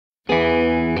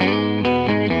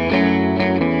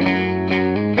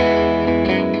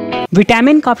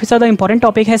Vitamin काफ़ी ज़्यादा important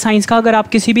topic है साइंस का। अगर आप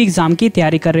किसी भी एग्जाम की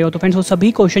तैयारी कर रहे हो तो फ्रेंड्स वो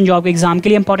सभी क्वेश्चन जो आपके एग्जाम के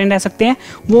लिए इंपॉर्टेंट रह सकते हैं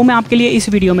वो मैं आपके लिए इस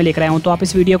वीडियो में लेकर आया हूँ। तो आप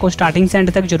इस वीडियो को स्टार्टिंग से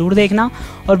एंड तक जरूर देखना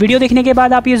और वीडियो देखने के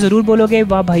बाद आप ये ज़रूर बोलोगे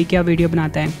वाह भाई क्या वीडियो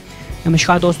बनाता है।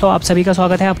 नमस्कार दोस्तों, आप सभी का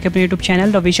स्वागत है आपके अपने YouTube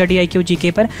channel Ravi sir DIQ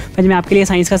GK पर। फ्रेंड्स मैं आपके लिए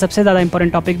साइंस का सबसे ज़्यादा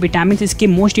इंपॉर्टेंट टॉपिक विटामिन इसके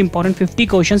मोस्ट इंपॉर्टेंट 50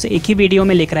 क्वेश्चंस एक ही वीडियो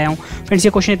में लेकर आया हूँ। फ्रेंड्स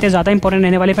ये क्वेश्चन इतने ज़्यादा इंपॉर्टेंट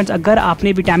रहने वाले। फ्रेंड्स अगर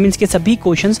आपने विटामिन के सभी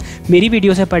क्वेश्चंस मेरी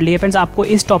वीडियो से पढ़ लिए फ्रेंड्स आपको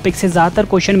इस टॉपिक से ज़्यादातर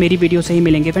क्वेश्चन मेरी वीडियो से ही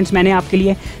मिलेंगे। फ्रेंड्स मैंने आपके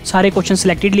लिए सारे क्वेश्चन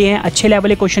सेलेक्टेड लिए हैं, अच्छे लेवल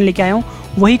के क्वेश्चन लेके आया हूँ,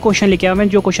 वही क्वेश्चन लेके आया हूँ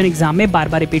जो क्वेश्चन एग्जाम में बार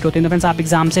बार रिपीट होते हैं। तो फ्रेंड्स आप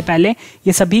एग्जाम से पहले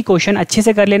ये सभी क्वेश्चन अच्छे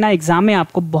से कर लेना, एग्जाम में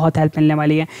आपको बहुत हेल्प मिलने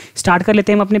वाली है। स्टार्ट कर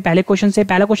लेते हैं हम अपने पहले क्वेश्चन से।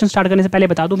 पहला क्वेश्चन स्टार्ट करने से पहले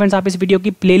बता दूं फ्रेंड्स आप इस वीडियो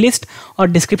की प्लेलिस्ट और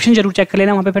डिस्क्रिप्शन जरूर चेक कर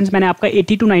लेना। वहाँ पे फ्रेंड्स मैंने आपका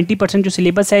 80 to 90% जो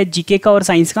सिलेबस है जीके का और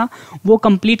साइंस का वो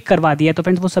कंप्लीट करवा दिया है। तो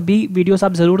फ्रेंड्स वो सभी वीडियोस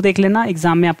आप जरूर देख लेना,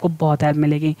 एग्जाम में आपको बहुत हेल्प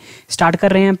मिलेगी। स्टार्ट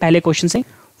कर रहे हैं पहले क्वेश्चन से।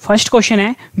 फर्स्ट क्वेश्चन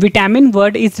है vitamin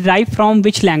word is drive from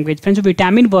which language. Friends जो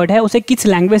विटामिन वर्ड है उसे किस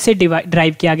लैंग्वेज से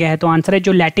ड्राइव किया गया है? तो आंसर है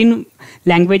जो लैटिन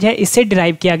लैंग्वेज है इससे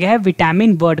ड्राइव किया गया है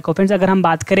विटामिन वर्ड को। फ्रेंड्स अगर हम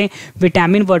बात करें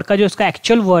विटामिन वर्ड का जो उसका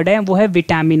एक्चुअल वर्ड है वो है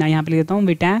विटामिना, यहाँ पे लिख देता हूँ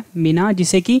विटामिना,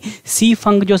 जिसे कि सी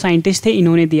फंक जो साइंटिस्ट थे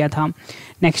इन्होंने दिया था।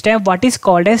 नेक्स्ट है what is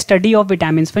called a study of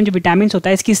vitamin. Friends जो विटामिन होता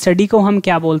है इसकी स्टडी को हम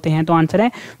क्या बोलते हैं? तो आंसर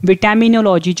है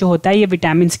विटामिनोलॉजी जो होता है ये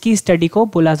विटामिन की स्टडी को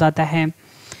बोला जाता है।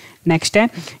 नेक्स्ट है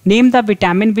name the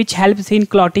vitamin which helps in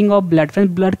clotting of blood.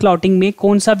 Friends blood clotting में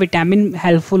कौन सा विटामिन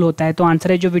हेल्पफुल होता है? तो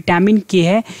आंसर है जो विटामिन के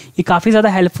है ये काफ़ी ज़्यादा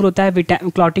हेल्पफुल होता है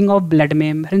क्लॉटिंग ऑफ ब्लड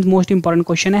में। फ्रेंड्स मोस्ट इंपॉर्टेंट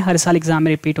क्वेश्चन है, हर साल एग्जाम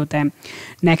में रिपीट होता है।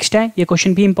 नेक्स्ट है ये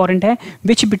क्वेश्चन भी इंपॉर्टेंट है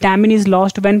which vitamin is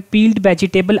lost when peeled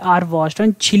vegetable are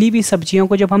washed. छिली हुई सब्जियों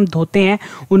को जब हम धोते हैं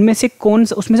उसमें से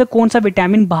कौन सा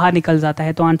विटामिन बाहर निकल जाता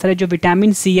है? तो आंसर है जो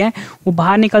विटामिन सी है वो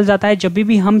बाहर निकल जाता है जब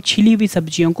भी हम छिली हुई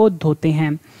सब्जियों को धोते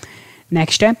हैं।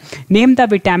 नेक्स्ट है name the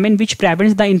vitamin which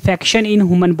prevents the infection in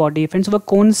human body. Friends वह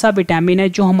कौन सा विटामिन है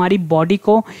जो हमारी बॉडी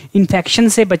को इन्फेक्शन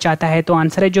से बचाता है? तो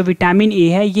आंसर है जो विटामिन ए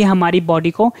है ये हमारी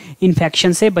बॉडी को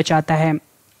इन्फेक्शन से बचाता है।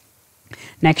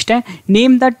 नेक्स्ट है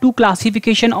name the two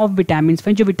classification of vitamin.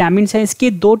 Friends जो विटामिन है इसके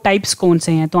दो टाइप्स कौन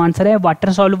से हैं? तो आंसर है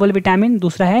वाटर सॉल्युबल विटामिन,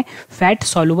 दूसरा है fat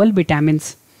soluble vitamin.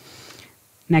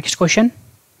 Next question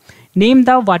name the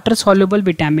water soluble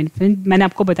vitamin. मैंने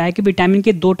आपको बताया कि विटामिन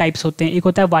के दो टाइप्स होते हैं, एक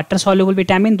होता है वाटर सॉल्युबल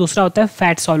विटामिन, दूसरा होता है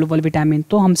फैट सॉल्युबल विटामिन।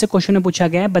 तो हमसे क्वेश्चन में पूछा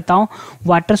गया है बताओ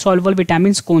वाटर सॉल्युबल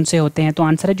विटामिन कौन से होते हैं? तो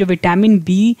आंसर है जो विटामिन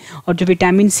बी और जो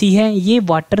विटामिन सी है ये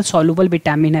वाटर सॉल्युबल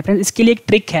विटामिन है। फ्रेंड्स इसके लिए एक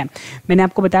ट्रिक है, मैंने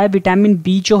आपको बताया विटामिन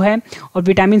बी जो है और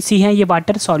विटामिन सी है ये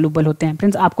वाटर सॉल्युबल होते हैं।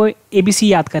 फ्रेंड्स आपको ABC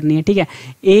याद करनी है, ठीक है?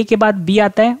 ए के बाद बी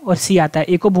आता है और सी आता है,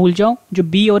 ए को भूल जाओ, जो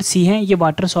बी और सी है ये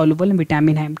वाटर सॉल्युबल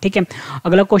विटामिन है, ठीक है?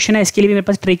 अगला क्वेश्चन है इसके लिए भी मेरे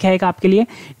पास ट्रिक है एक आपके लिए।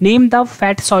 Name the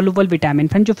fat soluble vitamin.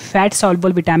 Friend जो फैट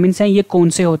सॉल्युबल विटामिन हैं ये कौन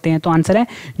से होते हैं? तो आंसर है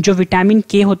जो विटामिन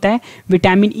के होता है,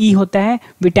 विटामिन ई होता है,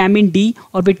 विटामिन डी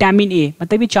और विटामिन ए,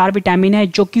 मतलब ये 4 विटामिन है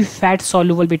जो कि फैट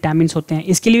सॉल्युबल विटामिन होते हैं।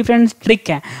 इसके लिए फ्रेंड्स ट्रिक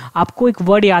है, आपको एक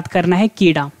वर्ड याद करना है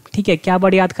कीड़ा, ठीक है? क्या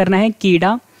वर्ड याद करना है?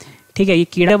 कीड़ा, ठीक है? ये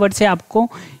कीड़ा वर्ड से आपको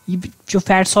जो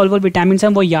फैट सॉल्युबल विटामिन हैं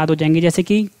वो याद हो जाएंगे। जैसे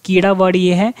कि कीड़ा वर्ड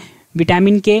ये है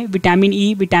विटामिन के, vitamin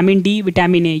E, vitamin D,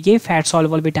 vitamin A, ये फैट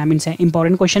सॉल्युबल विटामिन हैं।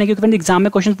 इंपॉर्टेंट क्वेश्चन है क्योंकि फ्रेंड्स एग्जाम में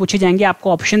क्वेश्चन पूछे जाएंगे,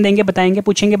 आपको ऑप्शन देंगे, बताएंगे,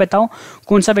 पूछेंगे बताओ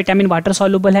कौन सा विटामिन वाटर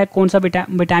सॉल्युबल है, कौन सा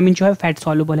विटामिन जो है फैट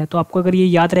सॉल्युबल है। तो आपको अगर ये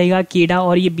याद रहेगा कीड़ा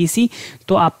और ये BC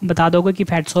तो आप बता दोगे कि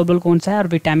फैट सॉल्युबल कौन सा है और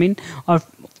विटामिन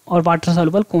और वाटर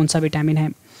सॉल्युबल कौन सा विटामिन है।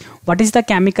 What is the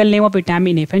chemical name of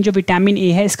vitamin A. Friend जो विटामिन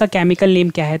ए है इसका केमिकल नेम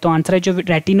क्या है? तो आंसर है जो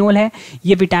रेटिनोल है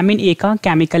ये विटामिन ए का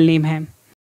केमिकल नेम है।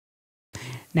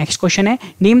 नेक्स्ट क्वेश्चन है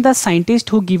name the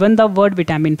scientist who given the word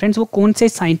vitamin. Friends वो कौन से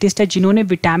साइंटिस्ट है जिन्होंने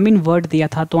विटामिन वर्ड दिया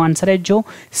था? तो आंसर है जो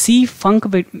सी फंक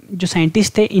जो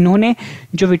साइंटिस्ट थे इन्होंने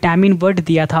जो विटामिन वर्ड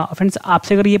दिया था। फ्रेंड्स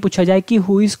आपसे अगर ये पूछा जाए कि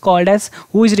who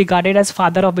is regarded as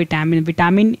father of vitamin,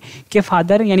 vitamin के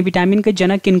फादर यानी विटामिन के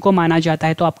जनक किनको माना जाता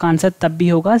है? तो आपका आंसर तब भी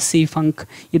होगा सी फंक।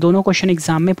 ये दोनों क्वेश्चन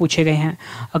एग्जाम में पूछे गए हैं।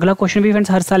 अगला क्वेश्चन भी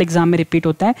फ्रेंड्स हर साल एग्जाम में रिपीट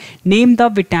होता है। Name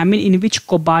the vitamin in which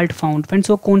cobalt found. Friends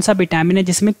वो कौन सा विटामिन है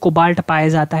जिसमें कोबाल्ट पाया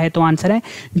जाता है? तो आंसर है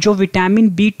जो विटामिन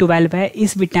B12 है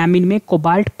इस विटामिन में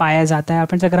कोबाल्ट पाया जाता है। और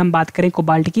फ्रेंड्स अगर हम बात करें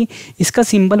कोबाल्ट की, इसका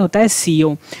सिंबल होता है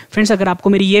CO। फ्रेंड्स अगर आपको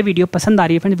मेरी ये वीडियो पसंद आ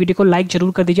रही है फ्रेंड्स वीडियो को लाइक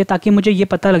जरूर कर दीजिए ताकि मुझे ये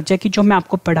पता लग जाए कि जो मैं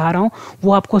आपको पढ़ा रहा हूँ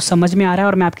वो आपको समझ में आ रहा है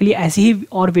और मैं आपके लिए ऐसी ही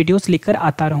और वीडियोस लेकर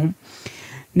आता रहूँ।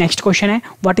 नेक्स्ट क्वेश्चन है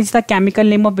what is the chemical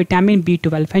name of vitamin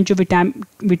B12। Friend जो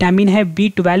विटामिन है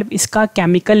B12 इसका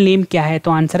केमिकल नेम क्या है?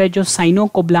 तो आंसर है जो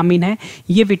साइनोकोबालामिन है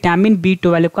ये विटामिन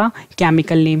B12 का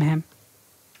केमिकल नेम है।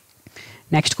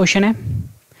 नेक्स्ट क्वेश्चन है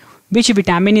which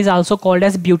vitamin is also called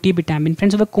as beauty vitamin.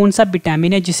 Friends वह कौन सा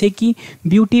विटामिन है जिसे कि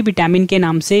ब्यूटी विटामिन के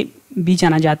नाम से भी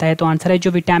जाना जाता है? तो आंसर है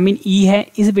जो विटामिन E है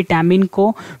इस विटामिन को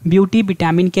ब्यूटी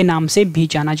विटामिन के नाम से भी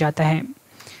जाना जाता है।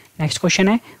 नेक्स्ट क्वेश्चन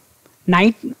है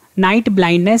night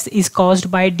blindness is caused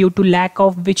by due to lack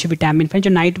of which vitamin. Friend जो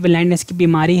नाइट ब्लाइंडनेस की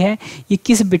बीमारी है ये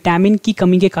किस विटामिन की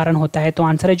कमी के कारण होता है? तो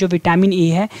आंसर है जो विटामिन ए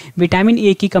है, विटामिन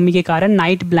ए की कमी के कारण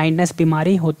नाइट ब्लाइंडनेस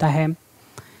बीमारी होता है।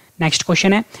 नेक्स्ट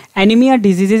क्वेश्चन है anaemia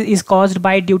diseases is caused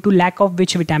by due to lack of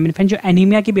which vitamin. Friend जो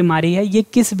एनीमिया की बीमारी है ये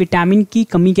किस विटामिन की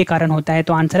कमी के कारण होता है?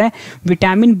 तो आंसर है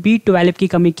विटामिन B12 की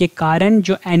कमी के कारण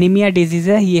जो एनीमिया डिजीज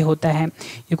है ये होता है।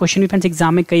 ये क्वेश्चन भी फ्रेंड्स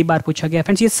एग्जाम में कई बार पूछा गया।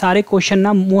 फ्रेंड्स ये सारे क्वेश्चन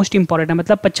ना मोस्ट इंपॉर्टेंट है,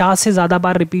 मतलब 50 से ज़्यादा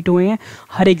बार रिपीट हुए हैं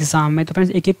हर एग्जाम में। तो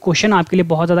फ्रेंड्स एक एक क्वेश्चन आपके लिए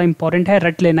बहुत ज़्यादा इंपॉर्टेंट है,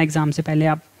 रट लेना एग्जाम से पहले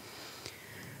आप।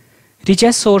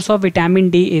 Richest source of vitamin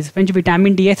D is. Friends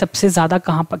vitamin D है सबसे ज़्यादा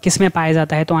कहाँ पर किस में पाया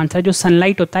जाता है? तो आंसर है जो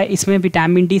सनलाइट होता है इसमें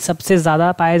विटामिन डी सबसे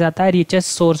ज़्यादा पाया जाता है, रिचेस्ट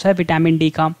सोर्स है विटामिन डी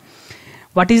का।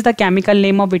 What is the chemical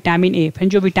name of vitamin A.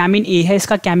 Friends जो विटामिन ए है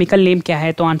इसका केमिकल नेम क्या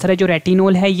है? तो आंसर है जो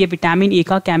रेटिनोल है ये विटामिन ए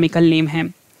का केमिकल नेम है।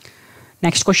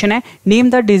 नेक्स्ट क्वेश्चन है name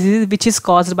the disease which is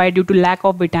caused by due to lack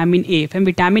of vitamin A. फिर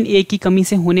विटामिन ए की कमी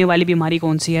से होने वाली बीमारी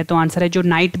कौन सी है? तो आंसर है जो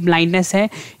नाइट ब्लाइंडनेस है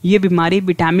ये बीमारी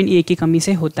विटामिन ए की कमी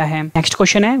से होता है। नेक्स्ट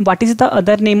क्वेश्चन है what is the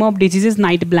other name of disease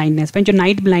night blindness. जो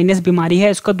नाइट ब्लाइंडनेस बीमारी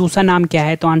है उसका दूसरा नाम क्या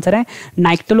है? तो आंसर है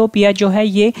नाइक्टोलोपिया जो है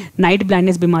ये नाइट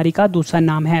ब्लाइंडनेस बीमारी का दूसरा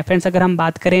नाम है। फ्रेंड्स अगर हम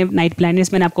बात करें नाइट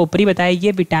ब्लाइंडनेस मैंने आपको ऊपर ही बताया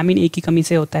ये विटामिन ए की कमी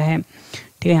से होता है,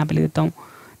 ठीक है, यहाँ पे लिख देता हूँ।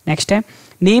 नेक्स्ट है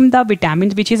name the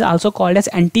vitamin which is also called as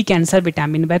anti cancer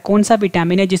vitamin. वह कौन सा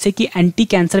विटामिन है जिसे कि एंटी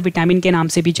कैंसर विटामिन के नाम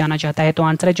से भी जाना जाता है? तो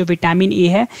आंसर है जो विटामिन ए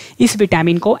है इस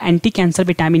विटामिन को एंटी कैंसर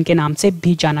विटामिन के नाम से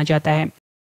भी जाना जाता है।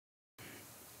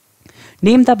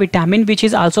 Name the vitamin which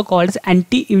is also called as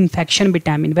anti infection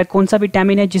vitamin. वह कौन सा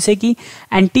विटामिन है जिसे कि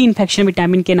एंटी इन्फेक्शन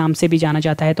विटामिन के नाम से भी जाना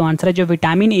जाता है? तो आंसर है जो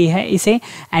विटामिन ए है इसे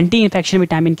एंटी इन्फेक्शन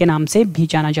विटामिन के नाम से भी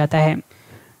जाना जाता है।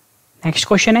 नेक्स्ट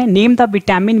क्वेश्चन है name the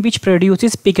vitamin which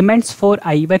produces pigments for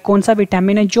I. वह कौन सा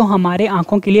विटामिन है जो हमारे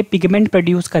आंखों के लिए पिगमेंट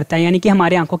प्रोड्यूस करता है, यानी कि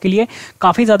हमारे आंखों के लिए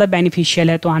काफ़ी ज़्यादा बेनिफिशियल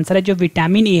है? तो आंसर है जो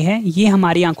विटामिन ए है ये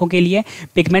हमारी आंखों के लिए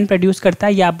पिगमेंट प्रोड्यूस करता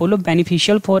है, या आप बोलो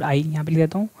बेनिफिशियल फॉर आई। यहाँ पे लिख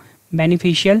देता हूँ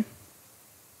बेनिफिशियल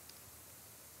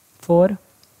फॉर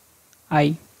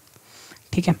आई,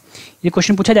 ठीक है। ये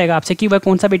क्वेश्चन पूछा जाएगा आपसे कि वह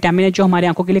कौन सा विटामिन है जो हमारे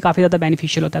आंखों के लिए काफ़ी ज़्यादा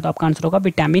बेनिफिशियल होता है, तो आपका आंसर होगा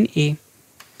विटामिन ए।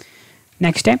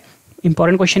 नेक्स्ट है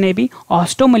इंपॉर्टेंट क्वेश्चन है भी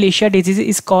osteomalacia disease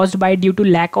is caused by due to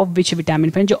lack of which vitamin.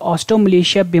 Friend जो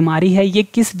ऑस्टोमलेशिया बीमारी है ये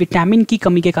किस विटामिन की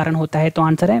कमी के कारण होता है? तो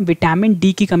आंसर है विटामिन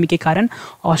डी की कमी के कारण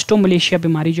ऑस्टोमलेशिया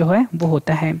बीमारी जो है वो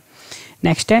होता है।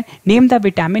 नेक्स्ट है name the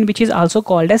vitamin which is also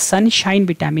called as sunshine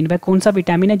vitamin. वह कौन सा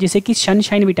विटामिन है जिसे कि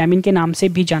सनशाइन विटामिन के नाम से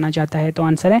भी जाना जाता है? तो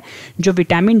आंसर है जो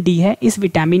विटामिन डी है इस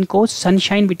विटामिन को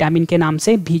सनशाइन विटामिन के नाम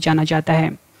से भी जाना जाता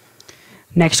है।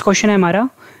 नेक्स्ट क्वेश्चन है हमारा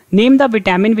name the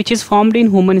vitamin which is formed in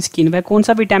human skin. वह कौन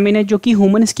सा विटामिन है जो कि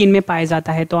ह्यूमन स्किन में पाया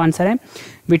जाता है? तो आंसर है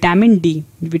विटामिन डी।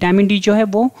 विटामिन डी जो है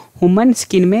वो ह्यूमन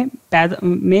स्किन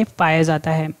में पाया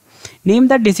जाता है। Name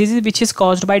the disease which is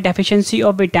caused by deficiency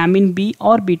of vitamin B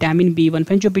और विटामिन B1।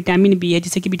 फ्रेंड जो विटामिन बी है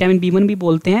जिसे कि विटामिन B1 भी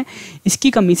बोलते हैं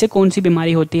इसकी कमी से कौन सी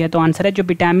बीमारी होती है? तो आंसर है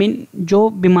जो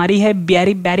बीमारी है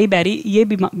बेरी ये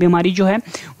बीमारी जो है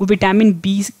वो विटामिन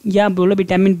बी या बोलो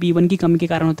विटामिन B1 की कमी के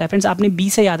कारण होता है। फ्रेंड्स आपने बी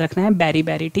से याद रखना है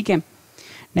बेरी, ठीक है।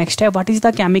 नेक्स्ट है what is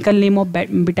the chemical name of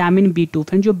vitamin B2।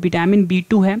 Friend जो विटामिन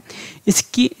B2 है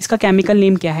इसका केमिकल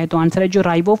नेम क्या है? तो आंसर है जो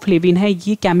राइबोफ्लेविन है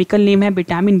ये केमिकल नेम है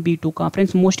विटामिन B2 का।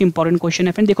 फ्रेंड्स मोस्ट इंपॉर्टेंट क्वेश्चन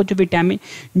है। फ्रेंड देखो जो विटामिन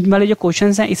वाले जो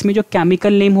क्वेश्चन हैं इसमें जो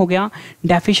केमिकल नेम हो गया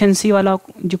डेफिशिएंसी वाला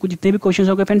जो जितने भी क्वेश्चन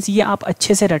हो गए फ्रेंड्स ये आप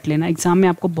अच्छे से रट लेना, एग्जाम में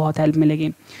आपको बहुत हेल्प मिलेगी।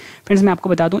 फ्रेंड्स मैं आपको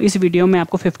बता दूं इस वीडियो में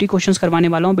आपको 50 क्वेश्चंस करवाने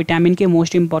वाला हूं विटामिन के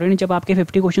मोस्ट इंपॉर्टेंट। जब आपके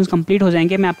 50 क्वेश्चंस कंप्लीट हो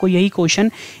जाएंगे मैं आपको यही क्वेश्चन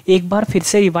एक बार फिर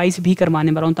से रिवाइज भी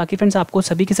करवाने वाला हूं ताकि फ्रेंड्स आपको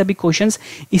सभी के सभी क्वेश्चंस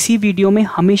इसी वीडियो में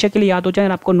हमेशा के लिए याद हो जाए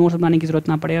और आपको नोट्स बनाने की जरूरत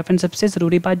ना पड़ेगा। फ्रेंड्स सबसे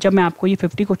ज़रूरी बात जब मैं आपको ये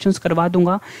 50 क्वेश्चंस करवा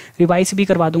दूंगा रिवाइज भी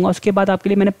करवा दूंगा उसके बाद आपके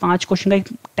लिए मैंने 5 क्वेश्चन का एक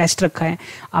टेस्ट रखा है।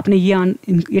 आपने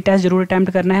ये टेस्ट जरूर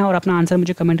अटैम्प्ट करना है और अपना आंसर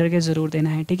मुझे कमेंट करके ज़रूर देना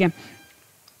है, ठीक है।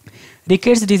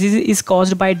 Rickets disease is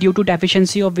caused by due to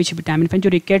deficiency of which vitamin. Friend जो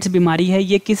रिकेट्स बीमारी है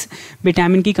ये किस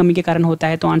विटामिन की कमी के कारण होता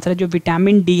है? तो आंसर है जो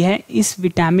विटामिन डी है इस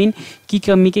विटामिन की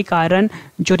कमी के कारण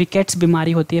जो रिकेट्स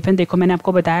बीमारी होती है। फ्रेंड देखो मैंने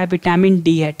आपको बताया विटामिन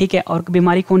डी है, ठीक है, और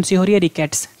बीमारी कौन सी हो रही है?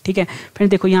 रिकेट्स, ठीक है।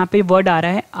 फ्रेंड देखो यहाँ पे वर्ड आ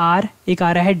रहा है आर, एक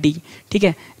आ रहा है डी, ठीक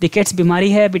है। रिकेट्स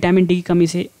बीमारी है विटामिन डी की कमी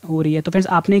से हो रही है। तो फ्रेंड्स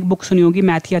आपने एक बुक सुनी होगी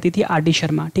मैथ की आती थी RD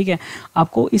शर्मा, ठीक है।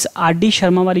 आपको इस RD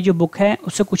शर्मा वाली जो बुक है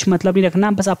उससे कुछ मतलब नहीं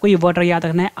रखना, बस आपको ये वर्ड याद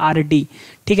रखना है RD,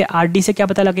 ठीक है। RD से क्या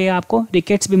पता लगेगा आपको?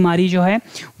 रिकेट्स बीमारी जो है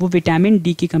वो विटामिन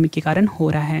डी की कमी के कारण हो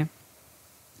रहा है।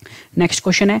 नेक्स्ट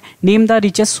क्वेश्चन है name the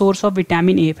richest source of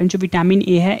vitamin A. Friend जो विटामिन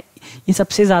ए है ये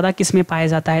सबसे ज़्यादा किस में पाया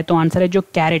जाता है? तो आंसर है जो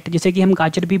कैरेट जिसे कि हम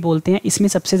गाजर भी बोलते हैं इसमें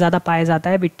सबसे ज़्यादा पाया जाता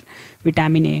है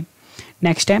विटामिन ए।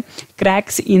 नेक्स्ट है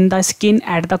cracks in the skin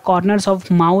at the corners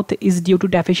of mouth is due to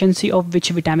deficiency of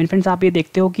which vitamin. Friends आप ये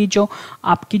देखते हो कि जो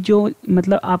आपकी जो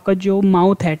मतलब आपका जो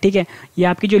माउथ है, ठीक है, या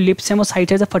आपकी जो लिप्स हैं वो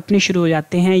साइड से फटने शुरू हो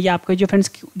जाते हैं, या आपका जो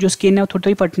फ्रेंड्स जो स्किन है वो थोड़ी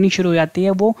थोड़ी फटनी शुरू हो जाती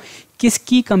है, वो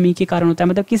किसकी कमी के कारण होता है,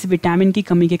 मतलब किस विटामिन की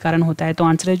कमी के कारण होता है। तो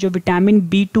आंसर है जो विटामिन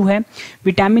B2 है,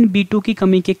 विटामिन B2 की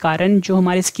कमी के कारण जो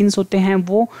हमारे स्किन्स होते हैं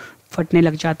वो फटने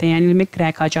लग जाते हैं, यानी इनमें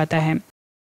क्रैक आ जाता है।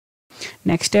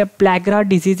 नेक्स्ट है प्लैग्रा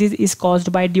disease is caused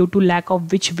by due to lack of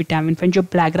which vitamin. Friend जो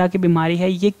प्लैग्रा की बीमारी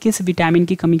है ये किस विटामिन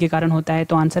की कमी के कारण होता है।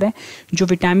 तो आंसर है जो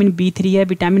विटामिन B3 है,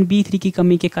 विटामिन B3 की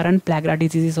कमी के कारण प्लैग्रा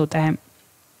डिजीज होता है।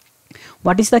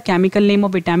 What is the chemical name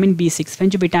of vitamin B6।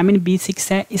 Friend जो विटामिन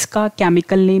B6 है इसका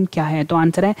केमिकल नेम क्या है। तो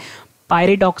आंसर है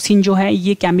पायरिडॉक्सिन जो है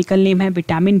ये केमिकल नेम है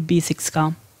विटामिन B6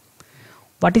 का।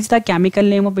 What is the chemical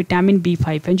name of vitamin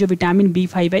B5 है, जो विटामिन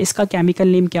B5 है इसका केमिकल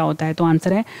नेम क्या होता है। तो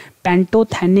आंसर है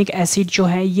पेंटोथेनिक एसिड जो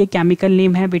है ये केमिकल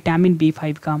नेम है विटामिन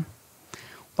B5 का।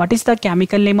 What is the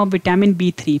chemical name of vitamin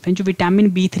B3। फिर जो विटामिन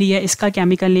B3 है इसका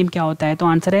केमिकल नेम क्या होता है। तो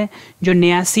आंसर है जो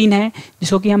नियासिन है,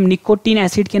 जिसको कि हम निकोटीन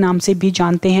एसिड के नाम से भी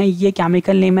जानते हैं, ये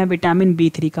केमिकल नेम है विटामिन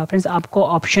B3 का। फ्रेंड्स आपको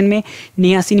ऑप्शन में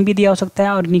नियासिन भी दिया हो सकता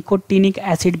है और निकोटीनिक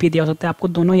एसिड भी दिया हो सकता है, आपको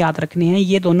दोनों याद रखने हैं,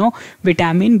 ये दोनों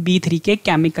विटामिन B3 के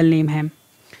केमिकल नेम हैं।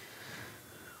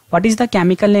 What is the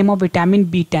chemical name of vitamin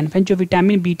B10। Friend जो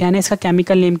विटामिन B10 है इसका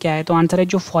केमिकल नेम क्या है। तो आंसर है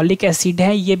जो फॉलिक एसिड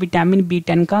है ये विटामिन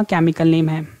B10 का केमिकल नेम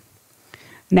है।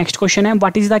 नेक्स्ट क्वेश्चन है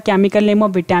what is the chemical name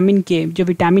of vitamin K। जो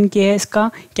विटामिन K है इसका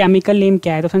केमिकल नेम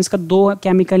क्या है। तो फ्रेंड्स इसका दो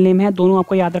केमिकल नेम है, दोनों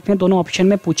आपको याद रखने हैं, दोनों ऑप्शन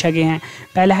में पूछे गए हैं।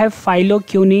 पहला है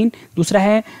फाइलोक्यूनिन, दूसरा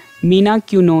है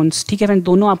मीनाक्यूनोन्स। ठीक है फ्रेंड,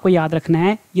 दोनों आपको याद रखना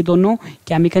है, ये दोनों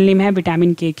केमिकल नेम है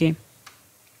विटामिन K के।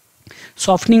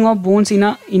 Softening of bones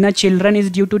in a children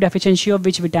is due to deficiency of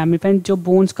which vitamin. Friend जो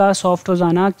बोन्स का सॉफ्ट हो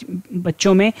जाना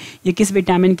बच्चों में ये किस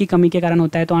विटामिन की कमी के कारण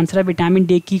होता है। तो आंसर है विटामिन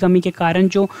D की कमी के कारण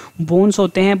जो बोन्स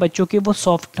होते हैं बच्चों के वो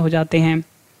सॉफ्ट हो जाते हैं।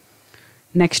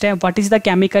 नेक्स्ट है what is the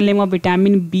chemical name of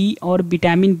vitamin B और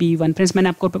विटामिन B1। फ्रेंड्स मैंने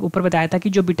आपको ऊपर बताया था कि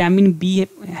जो विटामिन B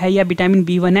है या विटामिन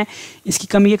B1 है इसकी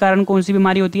कमी के कारण कौन सी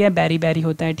बीमारी होती है, बैरी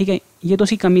होता है। ठीक है, ये तो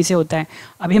उसकी कमी से होता है।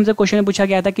 अभी हमसे क्वेश्चन में पूछा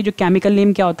गया था कि जो केमिकल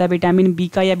नेम क्या होता है विटामिन B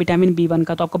का या विटामिन B1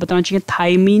 का, तो आपको बताना चाहिए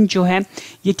थायमीन जो है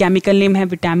ये केमिकल नेम है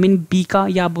विटामिन B का,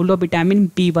 या बोलो विटामिन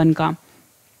B1 का।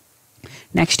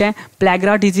 नेक्स्ट है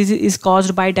प्लैग्रा disease is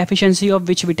caused by deficiency of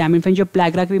which vitamin. फिर जो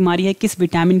प्लैग्रा की बीमारी है किस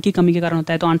विटामिन की कमी के कारण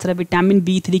होता है। तो आंसर है विटामिन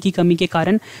B3 की कमी के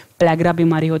कारण प्लैग्रा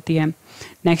बीमारी होती है।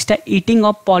 नेक्स्ट है eating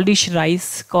of polish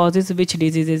rice causes which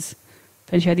diseases.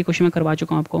 फिर शायद ये क्वेश्चन मैं करवा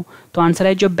चुका हूँ आपको। तो आंसर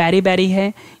है जो बैरी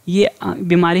है ये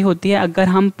बीमारी होती है अगर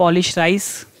हम पॉलिश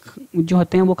राइस जो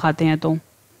होते हैं वो खाते हैं। तो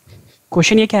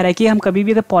क्वेश्चन ये कह रहा है कि हम कभी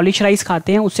भी अगर पॉलिश राइस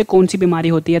खाते हैं उससे कौन सी बीमारी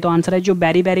होती है। तो आंसर है जो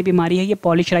बैरी बीमारी है ये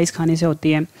पॉलिश राइस खाने से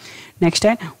होती है। नेक्स्ट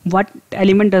है what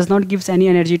element does not gives any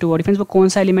energy to body. Friends वो कौन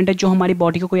सा एलिमेंट है जो हमारी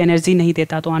बॉडी को कोई एनर्जी नहीं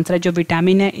देता। तो आंसर है जो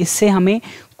विटामिन है, इससे हमें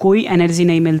कोई एनर्जी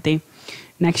नहीं मिलती।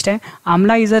 नेक्स्ट है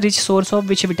आंवला is a rich source of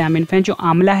which vitamin. Friend जो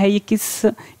आंवला है ये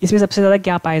इसमें सबसे ज़्यादा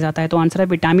क्या पाया जाता है। तो आंसर है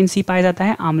विटामिन C पाया जाता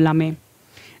है आंवला में।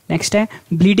 नेक्स्ट है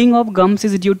bleeding of gums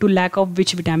is due to lack of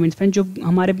which vitamin. Friend जो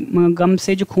हमारे गम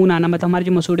से जो खून आना, मतलब हमारे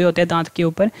जो मसूड़े होते हैं दांत के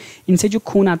ऊपर, इनसे जो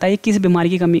खून आता है ये किस बीमारी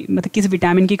की कमी, मतलब किस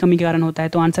विटामिन की कमी के कारण होता है।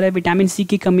 तो आंसर है विटामिन C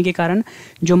की कमी के कारण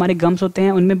जो हमारे गम्स होते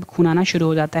हैं उनमें खून आना शुरू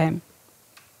हो जाता है।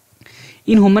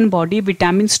 In human body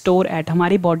vitamin store at.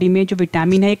 हमारी बॉडी में जो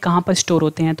विटामिन है ये कहाँ पर स्टोर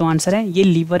होते हैं। तो आंसर है ये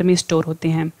लीवर में स्टोर होते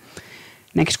हैं।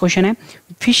 नेक्स्ट क्वेश्चन है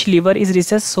fish liver is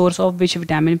richest source of which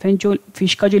vitamin. फिर जो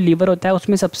फिश का जो लीवर होता है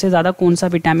उसमें सबसे ज़्यादा कौन सा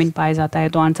विटामिन पाया जाता है।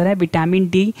 तो आंसर है विटामिन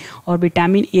D और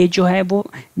विटामिन A जो है वो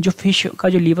जो फिश का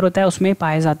जो लीवर होता है उसमें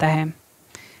पाया जाता है।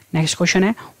 नेक्स्ट क्वेश्चन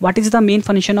है what is the main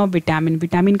function of vitamin.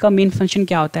 Vitamin का मेन फंक्शन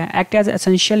क्या होता है। Act as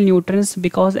essential nutrients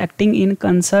because acting in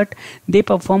concert they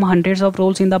perform hundreds of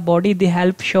roles in the body. They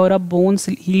help sure up bones,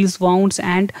 heels wounds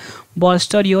and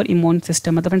बॉस्टर your immune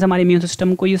system. मतलब friends हमारे immune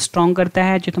system को ये strong करता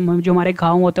है, जो हमारे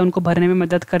घाव होते हैं उनको भरने में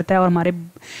मदद करता है और हमारे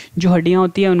जो हड्डियाँ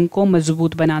होती हैं उनको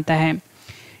मजबूत बनाता है।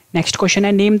 नेक्स्ट क्वेश्चन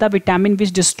है name the vitamin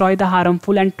which destroy the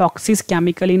harmful and toxic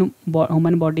chemical in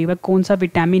human body. वह कौन सा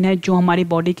विटामिन है जो हमारी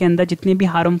बॉडी के अंदर जितने भी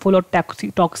हार्मफुल और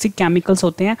टॉक्सिक केमिकल्स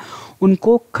होते हैं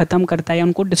उनको ख़त्म करता है,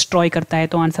 उनको डिस्ट्रॉय करता है।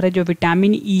 तो आंसर है जो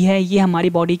विटामिन E है ये हमारी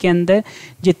बॉडी के अंदर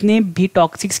जितने भी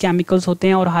टॉक्सिक केमिकल्स होते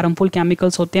हैं और हार्मफुल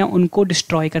केमिकल्स होते हैं उनको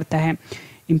डिस्ट्रॉय करता है।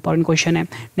 इंपॉर्टेंट क्वेश्चन है।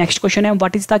 नेक्स्ट क्वेश्चन है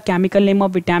what is the chemical name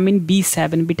of vitamin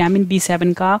B7। Vitamin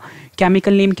B7 का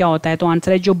केमिकल नेम क्या होता है। तो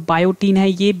आंसर है जो बायोटीन है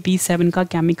ये B7 का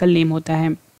केमिकल नेम होता है।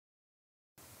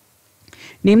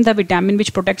 Name the vitamin which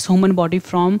protects human body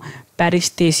from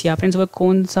पेरिस्थेसिया। Friends वह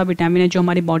कौन सा विटामिन है जो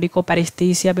हमारी बॉडी को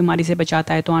पेरिस्थेसिया बीमारी से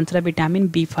बचाता है? तो आंसर है vitamin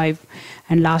B5।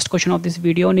 And last question of this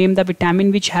video, name the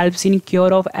vitamin which helps in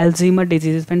cure of एल्जीमर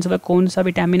disease. Friends वह कौन सा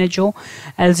विटामिन है जो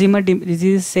एल्जीमर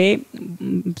डिजीज से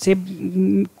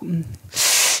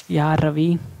यार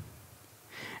रवि,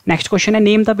 नेक्स्ट क्वेश्चन है,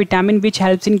 name the vitamin which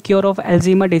helps in cure of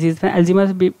एल्जीमर disease.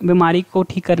 एल्जीमर बीमारी को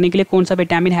ठीक करने के लिए कौन सा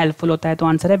विटामिन हेल्पफुल होता है? तो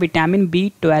आंसर है विटामिन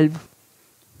B12।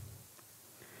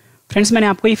 फ्रेंड्स मैंने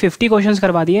आपको ये 50 क्वेश्चंस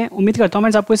करवा दिए हैं। उम्मीद करता हूँ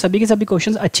फ्रेंड्स आपको सभी के सभी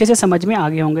क्वेश्चंस अच्छे से समझ में आ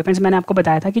गए होंगे। फ्रेंड्स मैंने आपको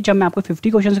बताया था कि जब मैं आपको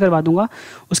 50 क्वेश्चंस करवा दूंगा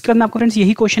उसके बाद मैं आपको फ्रेंड्स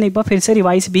यही क्वेश्चन एक बार फिर से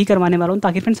रिवाइज भी करवाने वाला हूँ,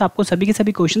 ताकि फ्रेंड्स आपको सभी के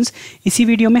सभी क्वेश्चंस इसी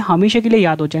वीडियो में हमेशा के लिए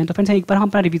याद हो जाएँ। तो फ्रेंड्स एक बार हम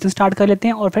अपना रिवीजन स्टार्ट कर लेते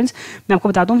हैं। और फ्रेंड्स मैं आपको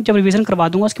बताता हूँ, जब रिवीजन करवा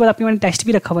दूंगा उसके बाद आपने मैंने टेस्ट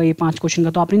भी रखा हुआ है 5 क्वेश्चन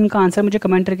का, तो आपने इनका आंसर मुझे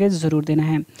कमेंट करके जरूर देना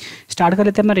है। स्टार्ट कर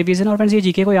लेते हैं अपना रिवीजन। और फ्रेंड्स ये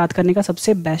जीके को याद करने का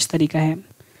सबसे बेस्ट तरीका है।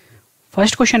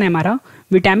 फर्स्ट क्वेश्चन है हमारा,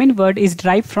 vitamin word is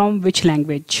drive from which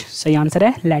language. सही आंसर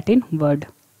है Latin word.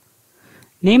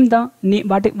 Name the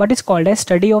what is called as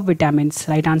study of vitamins.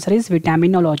 Right answer is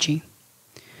विटामिनोलॉजी।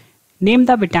 Name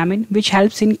the vitamin which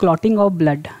helps in clotting of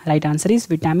blood. Right answer is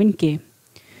vitamin K।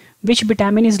 Which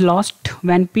vitamin is lost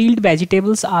when peeled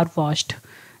vegetables are washed.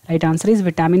 Right answer is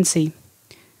vitamin C।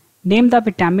 Name the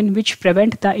vitamin which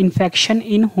prevent the infection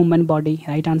in human body.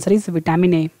 Right answer is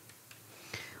vitamin A।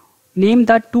 Name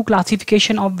the 2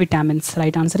 classification of vitamins.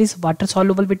 Right answer is water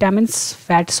soluble vitamins,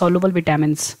 fat soluble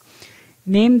vitamins.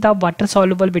 Name the water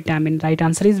soluble vitamin. Right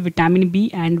answer is vitamin B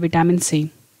and vitamin C.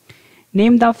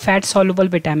 Name the fat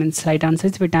soluble vitamins. Right answer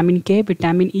is vitamin K,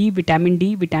 vitamin E, vitamin D,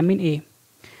 vitamin A.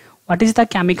 What is the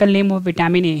chemical name of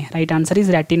vitamin A? Right answer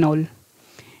is retinol.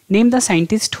 Name the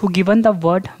scientist who given the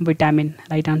word vitamin.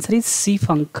 Right answer is C.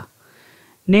 Funk.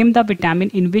 Name the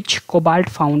vitamin in which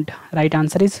cobalt found. Right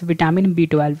answer is vitamin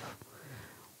B12.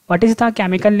 What is the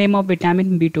chemical name of vitamin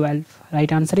B12?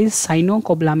 Right answer is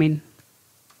cyanocobalamin.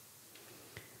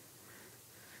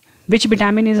 Which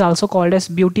vitamin is also called as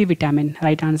beauty vitamin?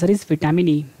 Right answer is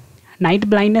vitamin E. Night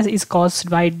blindness is caused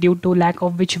by due to lack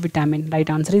of which vitamin?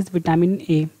 Right answer is vitamin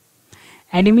A.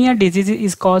 Anemia disease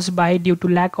is caused by due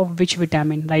to lack of which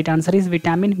vitamin? Right answer is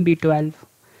vitamin B12.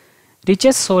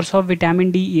 Richest source of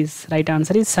vitamin D is? Right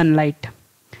answer is sunlight.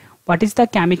 What is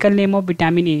the chemical name of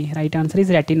vitamin A? Right answer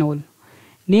is retinol.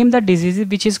 Name the disease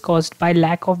which is caused by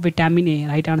lack of vitamin A.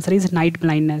 Right answer is night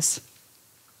blindness.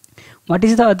 What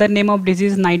is the other name of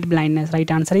disease night blindness?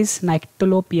 Right answer is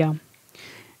nyctalopia.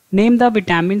 Name the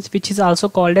vitamins which is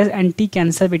also called as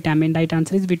anti-cancer vitamin. Right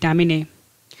answer is vitamin A.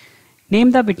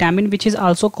 Name the vitamin which is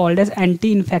also called as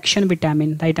anti-infection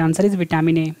vitamin. Right answer is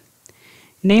vitamin A.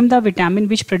 Name the vitamin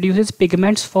which produces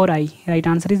pigments for eye. Right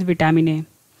answer is vitamin A.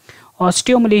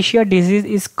 Osteomalacia disease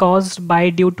is caused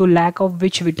by due to lack of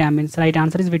which vitamins? Right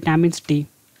answer is vitamin D.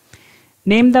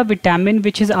 Name the vitamin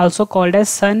which is also called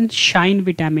as sunshine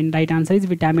vitamin. Right answer is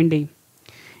vitamin D.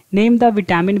 Name the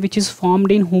vitamin which is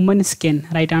formed in human skin.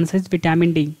 Right answer is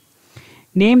vitamin D.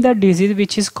 Name the disease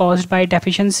which is caused by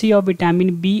deficiency of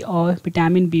vitamin B or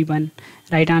vitamin B1.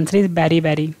 Right answer is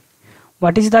beriberi.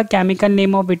 What is the chemical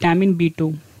name of vitamin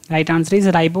B2? Right answer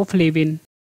is riboflavin.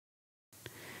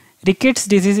 Rickets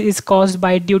disease is caused by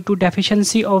due to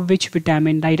deficiency of which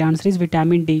vitamin? Right answer is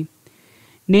vitamin D.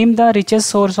 Name the richest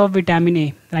source of vitamin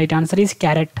A. Right answer is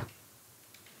carrot.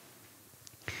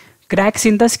 Cracks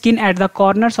in the skin at the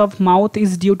corners of mouth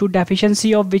is due to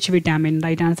deficiency of which vitamin?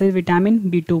 Right answer is vitamin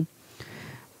B2.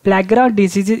 Plagra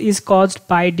disease is caused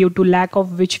by due to lack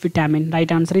of which vitamin?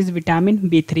 Right answer is vitamin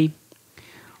B3.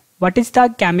 What is the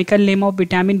chemical name of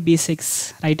vitamin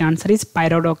B6? Right answer is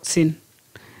pyridoxine.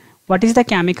 What is the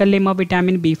chemical name of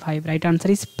vitamin B5? Right answer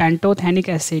is pantothenic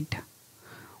acid.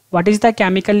 What is the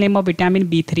chemical name of vitamin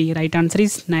B3? Right answer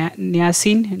is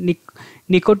niacin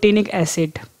nicotinic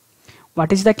acid.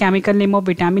 What is the chemical name of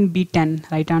vitamin B10?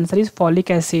 Right answer is folic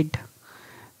acid.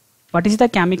 What is the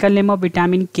chemical name of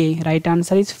vitamin K? Right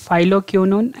answer is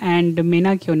phyloquinone and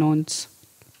menaquinones.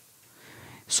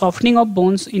 Softening of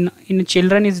bones in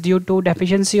children is due to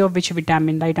deficiency of which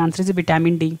vitamin? Right answer is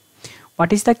vitamin D.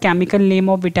 What is the chemical name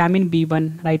of vitamin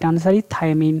B1? Right answer is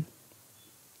thiamine.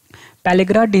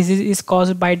 Pellagra disease is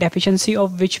caused by deficiency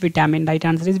of which vitamin? Right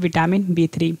answer is vitamin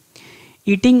B3.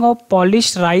 Eating of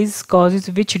polished rice causes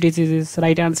which diseases?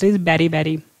 Right answer is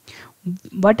beriberi.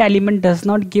 What element does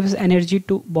not give energy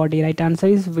to body? Right answer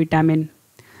is vitamin.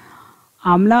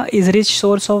 Amla is rich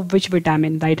source of which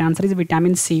vitamin? Right answer is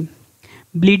vitamin C.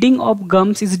 Bleeding of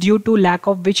gums is due to lack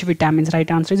of which vitamins?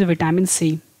 Right answer is vitamin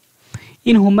C.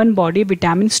 In human body,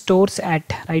 vitamin stores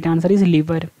at? Right answer is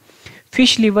liver.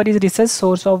 Fish liver is richest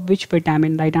source of which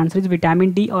vitamin? Right answer is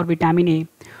vitamin D or vitamin A.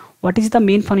 What is the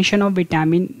main function of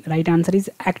vitamin? Right answer is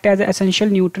act as essential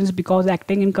nutrients because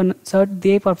acting in concert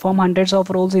they perform hundreds of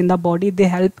roles in the body. They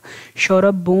help shore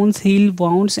up bones, heal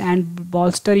wounds and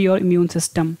bolster your immune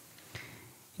system.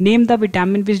 Name the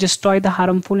vitamin which destroy the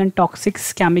harmful and toxic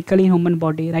chemical in human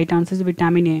body. Right answer is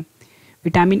vitamin A.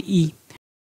 Vitamin E.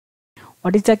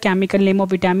 What is the chemical name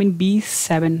of vitamin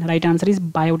B7? Right answer is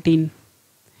biotin.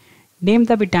 Name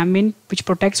the vitamin which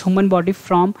protects human body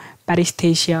from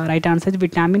paresthesia. Right answer is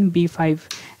vitamin B5.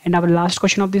 And our last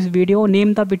question of this video,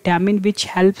 name the vitamin which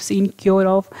helps in cure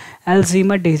of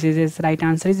Alzheimer diseases. Right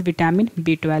answer is vitamin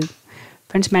B12.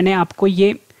 Friends मैंने आपको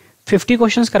ये 50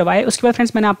 questions करवाए, उसके बाद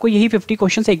friends मैंने आपको यही 50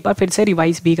 questions एक बार फिर से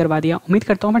रिवाइज भी करवा दिया। उम्मीद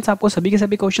करता हूँ फ्रेंड्स आपको सभी के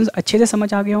सभी क्वेश्चंस अच्छे से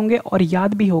समझ आ गए होंगे और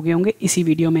याद भी हो गए होंगे इसी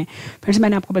वीडियो में। फ्रेंड्स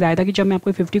मैंने आपको बताया था कि जब मैं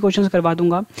आपको 50 क्वेश्चंस करवा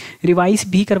दूंगा, रिवाइज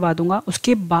भी करवा दूंगा,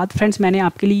 उसके बाद फ्रेंड्स मैंने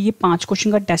आपके लिए ये 5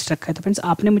 क्वेश्चन का टेस्ट रखा है। तो फ्रेंड्स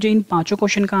आपने मुझे इन 5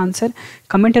 क्वेश्चन का आंसर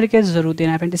कमेंट करके जरूर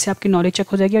देना है फ्रेंड्स, इससे आपकी नॉलेज चेक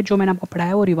हो जाएगी और जो मैंने आपको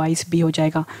पढ़ाया वो रिवाइज भी हो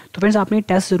जाएगा। तो फ्रेंड्स आपने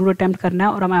टेस्ट जरूर अटैम्प्ट करना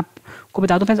है और मैं आपको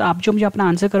बता दूं फ्रेंड्स, आप जो मुझे अपना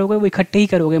आंसर करोगे वो इकट्ठे ही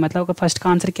करोगे, मतलब फर्स्ट का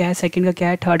आंसर क्या है, सेकंड का क्या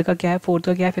है, थर्ड का क्या है, फोर्थ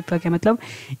का क्या है, फिफ्थ का क्या है, मतलब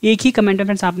एक ही कमेंट में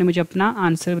फ्रेंड्स आपने मुझे अपना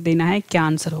आंसर देना है, क्या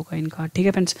आंसर होगा इनका। ठीक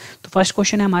है फ्रेंड्स, तो फर्स्ट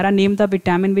क्वेश्चन है हमारा, name the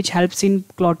vitamin which helps in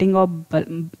clotting of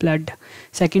blood.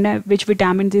 Second है, which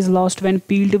vitamin is lost when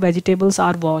peeled vegetables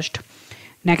are washed.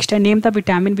 Next है, name the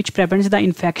vitamin which prevents the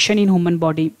infection in human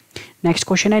body. Next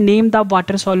question है, name the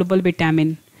water soluble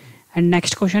vitamin. And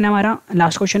next question है हमारा,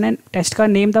 last question है test का,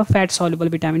 name the fat soluble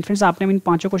vitamin. Friends आपने इन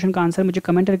 5 question का answer मुझे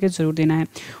comment करके जरूर देना है।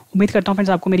 उम्मीद करता हूँ फ्रेंड्स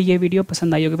आपको मेरी ये वीडियो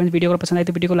पसंद आई होगी। फ्रेंड्स वीडियो अगर पसंद आई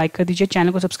तो वीडियो को लाइक कर दीजिए,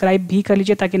 चैनल को सब्सक्राइब भी कर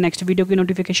लीजिए ताकि नेक्स्ट वीडियो की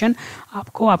नोटिफिकेशन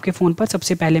आपको आपके फ़ोन पर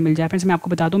सबसे पहले मिल जाए। फ्रेंड्स मैं आपको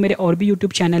बता दूँ मेरे और भी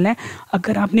यूट्यूब चैनल है,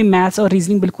 अगर आपने मैथ्स और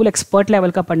रीजनिंग बिल्कुल एक्सपर्ट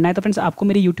लेवल का पढ़ना है तो फ्रेंड्स आपको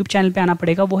मेरे यूट्यूब चैनल पर आना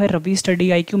पड़ेगा, वो है रवि स्टडी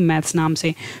IQ मैथ्स नाम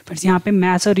से। फ्रेंड्स यहाँ पे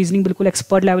मैथ्स और रीजनिंग बिल्कुल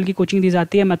एक्सपर्ट लेवल की कोचिंग दी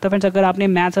जाती है। मतलब फ्रेंड्स अगर आपने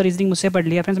मैथ्स और रीजनिंग मुझसे पढ़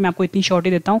लिया, फ्रेंड्स मैं आपको इतनी शॉर्ट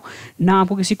ही देता हूँ, ना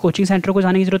आपको किसी कोचिंग सेंटर को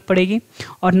जाने की जरूरत पड़ेगी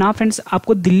और ना फ्रेंड्स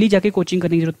आपको दिल्ली जाके कोचिंग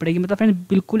करने की जरूरत पड़ेगी। मतलब फ्रेंड्स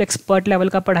बिल्कुल एक्सपर्ट लेवल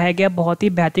का पढ़ाया गया, बहुत ही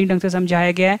बेहतरीन ढंग से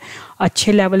समझाया गया है,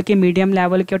 अच्छे लेवल के, मीडियम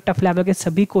लेवल के और टफ लेवल के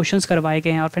सभी क्वेश्चंस करवाए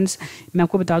गए हैं। और फ्रेंड्स मैं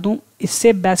आपको बता दूं,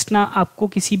 इससे बेस्ट ना आपको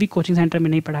किसी भी कोचिंग सेंटर में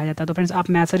नहीं पढ़ाया जाता। तो फ्रेंड्स आप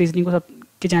मैथ्स और रीजनिंग को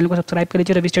के चैनल को सब्सक्राइब कर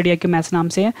लीजिए, रवि स्टडी IQ मैथ्स नाम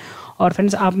से है। और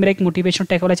फ्रेंड्स आप मेरा एक मोटिवेशनल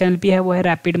टेक वाला चैनल भी है, वो है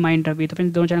रैपिड माइंड रवि। तो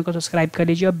फ्रेंड्स दोनों चैनल को सब्सक्राइब कर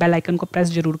लीजिए और बेल आइकन को प्रेस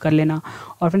जरूर कर लेना।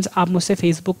 और फ्रेंड्स आप मुझसे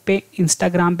फेसबुक पे,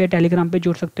 इंस्टाग्राम पे, टेलीग्राम पे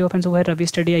जुड़ सकते हो फ्रेंड्स, वो है रवि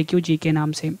स्टडी IQ जी के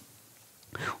नाम से।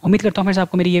 उम्मीद करता हूँ फ्रेंड्स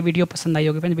आपको मेरी ये वीडियो पसंद आई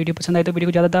होगी। फ्रेंड्स वीडियो पसंद आई तो वीडियो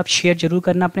को ज़्यादा आप शेयर जरूर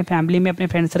करना अपने फैमिली में, अपने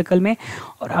फ्रेंड सर्कल में।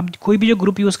 और आप कोई भी जो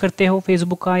ग्रुप यूज़ करते हो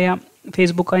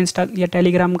फेसबुक का, इंस्टा या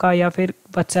टेलीग्राम का या फिर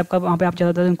व्हाट्सएप का, वहाँ पे आप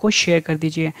ज़्यादातर उनको शेयर कर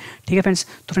दीजिए। ठीक है फ्रेंड्स,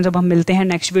 तो फ्रेंड्स अब हम मिलते हैं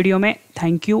नेक्स्ट वीडियो में।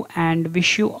 Thank you and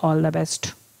wish you all the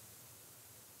best.